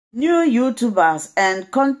New YouTubers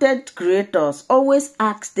and content creators always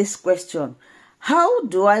ask this question: how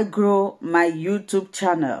do I grow my YouTube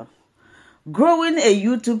channel? Growing a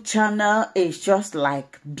YouTube channel is just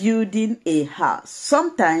like building a house.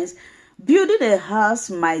 Sometimes building a house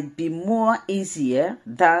might be more easier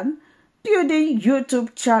than building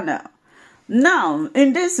YouTube channel. Now,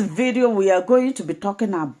 in this video, we are going to be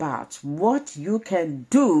talking about what you can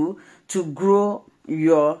do to grow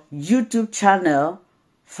your YouTube channel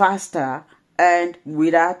faster and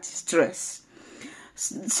without stress.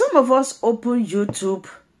 Some of us open YouTube,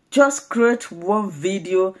 just create one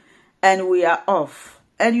video, and we are off.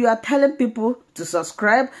 And you are telling people to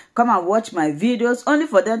subscribe, come and watch my videos, only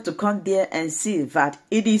for them to come there and see that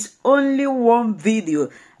it is only one video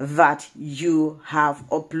that you have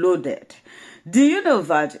uploaded. Do you know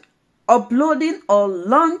that uploading or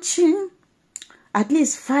launching at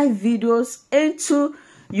least 5 videos into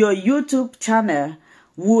your YouTube channel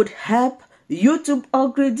would help YouTube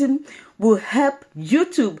algorithm, will help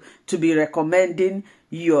YouTube to be recommending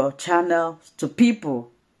your channel to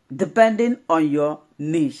people depending on your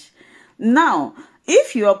niche. Now,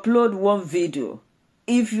 if you upload one video,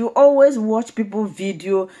 if you always watch people's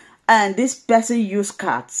video and this person use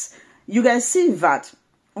cards, you can see that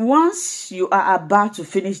once you are about to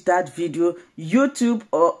finish that video, YouTube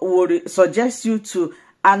will suggest you to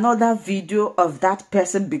another video of that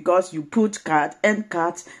person because you put card and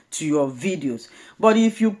cards to your videos. But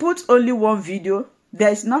if you put only one video,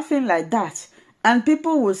 there is nothing like that, and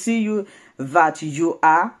people will see you that you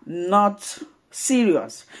are not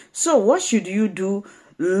serious. So what should you do?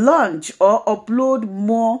 Launch or upload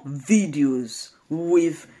more videos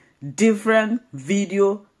with different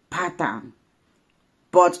video pattern,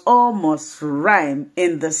 but all must rhyme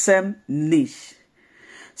in the same niche.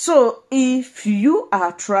 So if you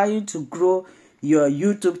are trying to grow your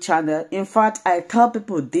YouTube channel, in fact, I tell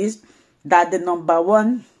people this, that the number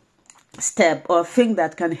one step or thing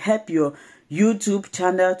that can help your YouTube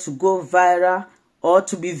channel to go viral or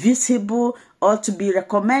to be visible or to be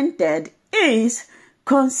recommended is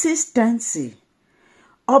consistency.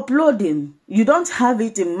 Uploading, you don't have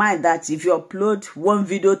it in mind that if you upload one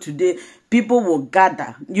video today, people will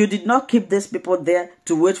gather. You did not keep these people there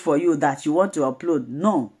to wait for you that you want to upload.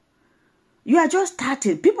 No. You are just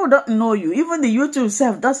starting. People don't know you. Even the YouTube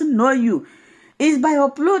itself doesn't know you. It's by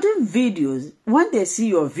uploading videos. When they see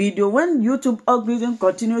your video, when YouTube algorithm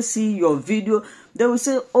continue seeing your video, they will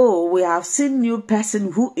say, oh, we have seen new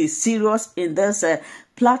person who is serious in this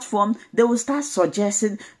platform. They will start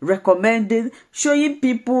suggesting, recommending, showing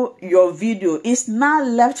people your video. It's now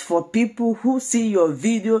left for people who see your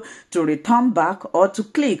video to return back or to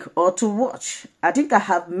click or to watch. I think I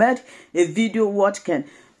have made a video what can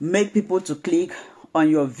make people to click on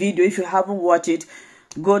your video. If you haven't watched it,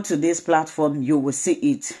 go to this platform, you will see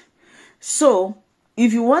it. So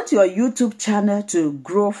if you want your YouTube channel to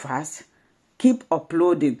grow fast, keep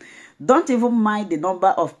uploading. Don't even mind the number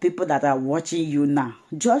of people that are watching you now.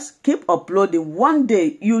 Just keep uploading. One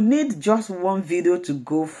day you need just one video to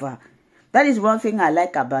go far. That is one thing I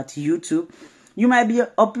like about YouTube. You might be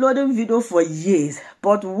uploading video for years,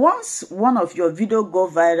 but once one of your video go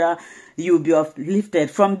viral, you'll be uplifted.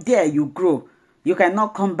 From there you grow. You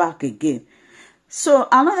cannot come back again. So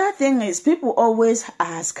another thing is, people always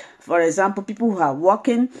ask, for example, people who are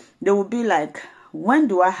working, they will be like, when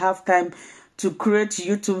do I have time to create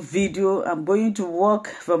YouTube video? I'm going to work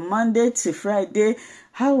from Monday to Friday.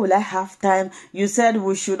 How will I have time? You said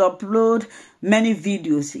we should upload many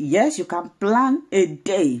videos. Yes, you can plan a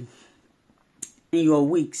day in your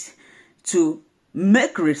weeks to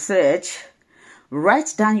make research,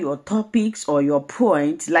 write down your topics or your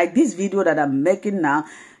points, like this video that I'm making now.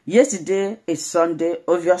 Yesterday is Sunday.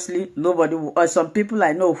 Obviously, nobody or some people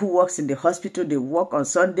I know who works in the hospital, they work on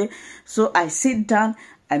Sunday. So I sit down,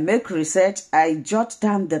 I make research, I jot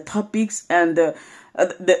down the topics and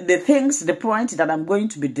the things, the points that I'm going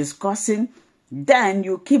to be discussing. Then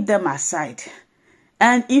you keep them aside.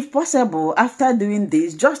 And if possible, after doing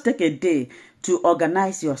this, just take a day to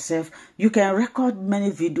organize yourself. You can record many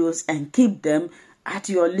videos and keep them at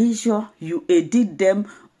your leisure. You edit them,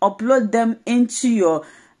 upload them into your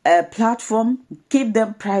platform, keep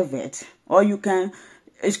them private, or you can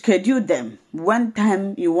schedule them. When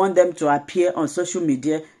time you want them to appear on social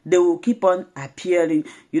media, they will keep on appearing.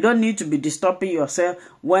 You don't need to be disturbing yourself.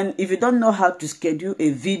 If you don't know how to schedule a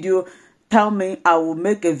video, tell me, I will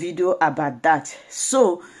make a video about that.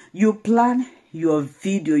 So you plan your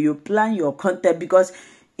video, you plan your content, because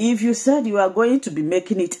if you said you are going to be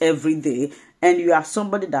making it every day and you are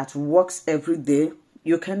somebody that works every day,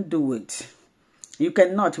 you can do it. You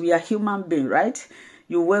cannot. We are human beings, right?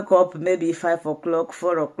 You wake up maybe 5 o'clock,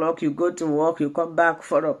 4 o'clock, you go to work, you come back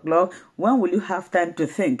 4 o'clock. When will you have time to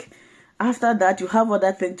think? After that, you have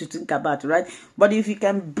other things to think about, right? But if you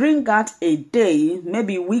can bring out a day,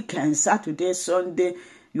 maybe weekend, Saturday, Sunday,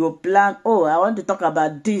 you plan, oh, I want to talk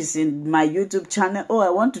about this in my YouTube channel. Oh, I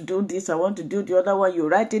want to do this, I want to do the other one. You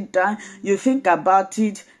write it down, you think about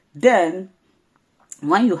it. Then,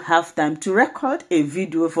 when you have time to record a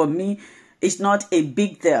video, for me, it's not a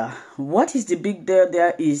big deal. What is the big deal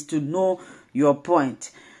there is to know your point.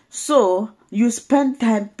 So, you spend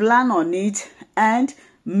time, plan on it, and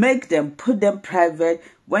make them, put them private.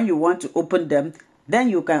 When you want to open them, then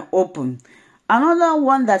you can open. Another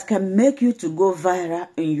one that can make you to go viral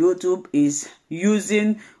in YouTube is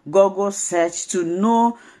using Google search to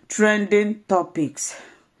know trending topics.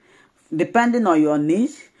 Depending on your need,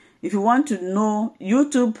 if you want to know,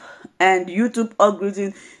 YouTube and YouTube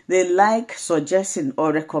algorithm, they like suggesting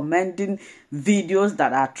or recommending videos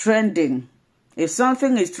that are trending. If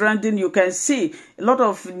something is trending, you can see a lot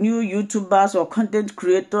of new YouTubers or content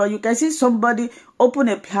creators. You can see somebody open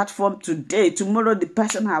a platform today. Tomorrow, the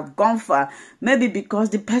person have gone far. Maybe because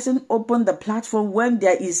the person opened the platform when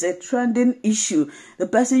there is a trending issue. The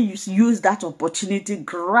person use that opportunity,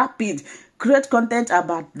 grab it, create content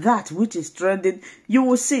about that which is trending. You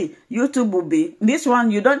will see YouTube will be this one.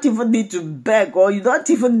 You don't even need to beg, or you don't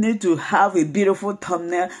even need to have a beautiful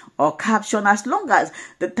thumbnail or caption. As long as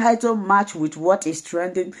the title match with what is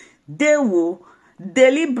trending, they will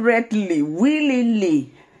deliberately,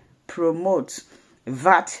 willingly promote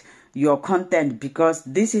that your content, because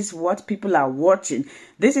this is what people are watching,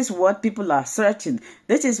 this is what people are searching,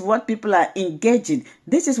 this is what people are engaging,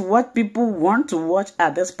 this is what people want to watch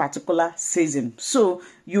at this particular season. So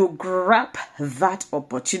you grab that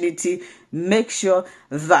opportunity, make sure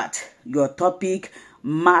that your topic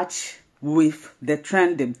match with the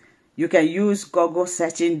trending. You can use Google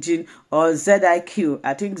search engine or ZIQ.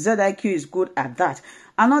 I think ZIQ is good at that.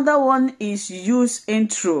 Another one is use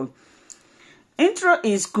intro. Intro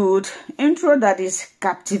is good. Intro that is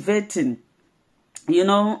captivating. You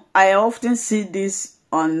know, I often see this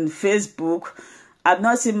on Facebook. I've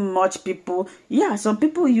not seen much people. Yeah, some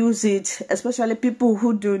people use it, especially people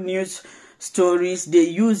who do news stories. They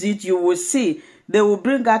use it. You will see they will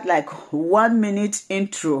bring out like 1 minute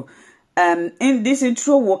intro. In this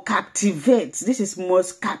intro will captivate. This is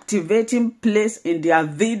most captivating place in their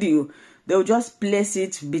video. They will just place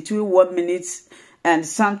it between 1 minute and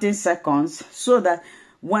something seconds, so that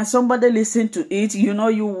when somebody listens to it, you know,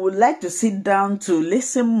 you would like to sit down to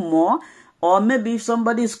listen more. Or maybe if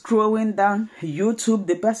somebody is scrolling down YouTube,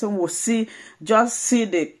 the person will just see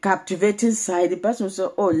the captivating side. The person will say,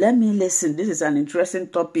 oh, let me listen. This is an interesting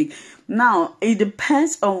topic. Now, it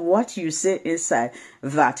depends on what you say inside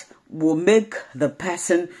that will make the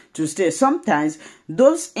person to stay. Sometimes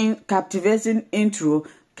those captivating intro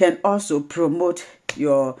can also promote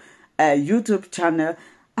your YouTube channel.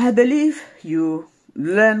 I believe you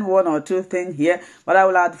learn 1 or 2 things here, but I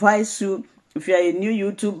will advise you, if you are a new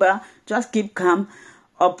YouTuber, just keep calm,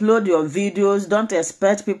 upload your videos. Don't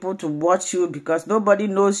expect people to watch you, because nobody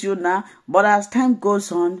knows you now. But as time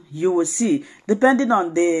goes on, you will see, depending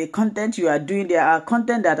on the content you are doing, there are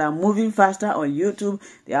content that are moving faster on YouTube.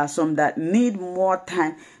 There are some that need more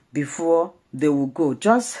time before they will go.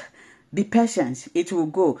 Just be patient, it will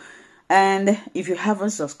go. And if you haven't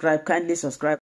subscribed, kindly subscribe.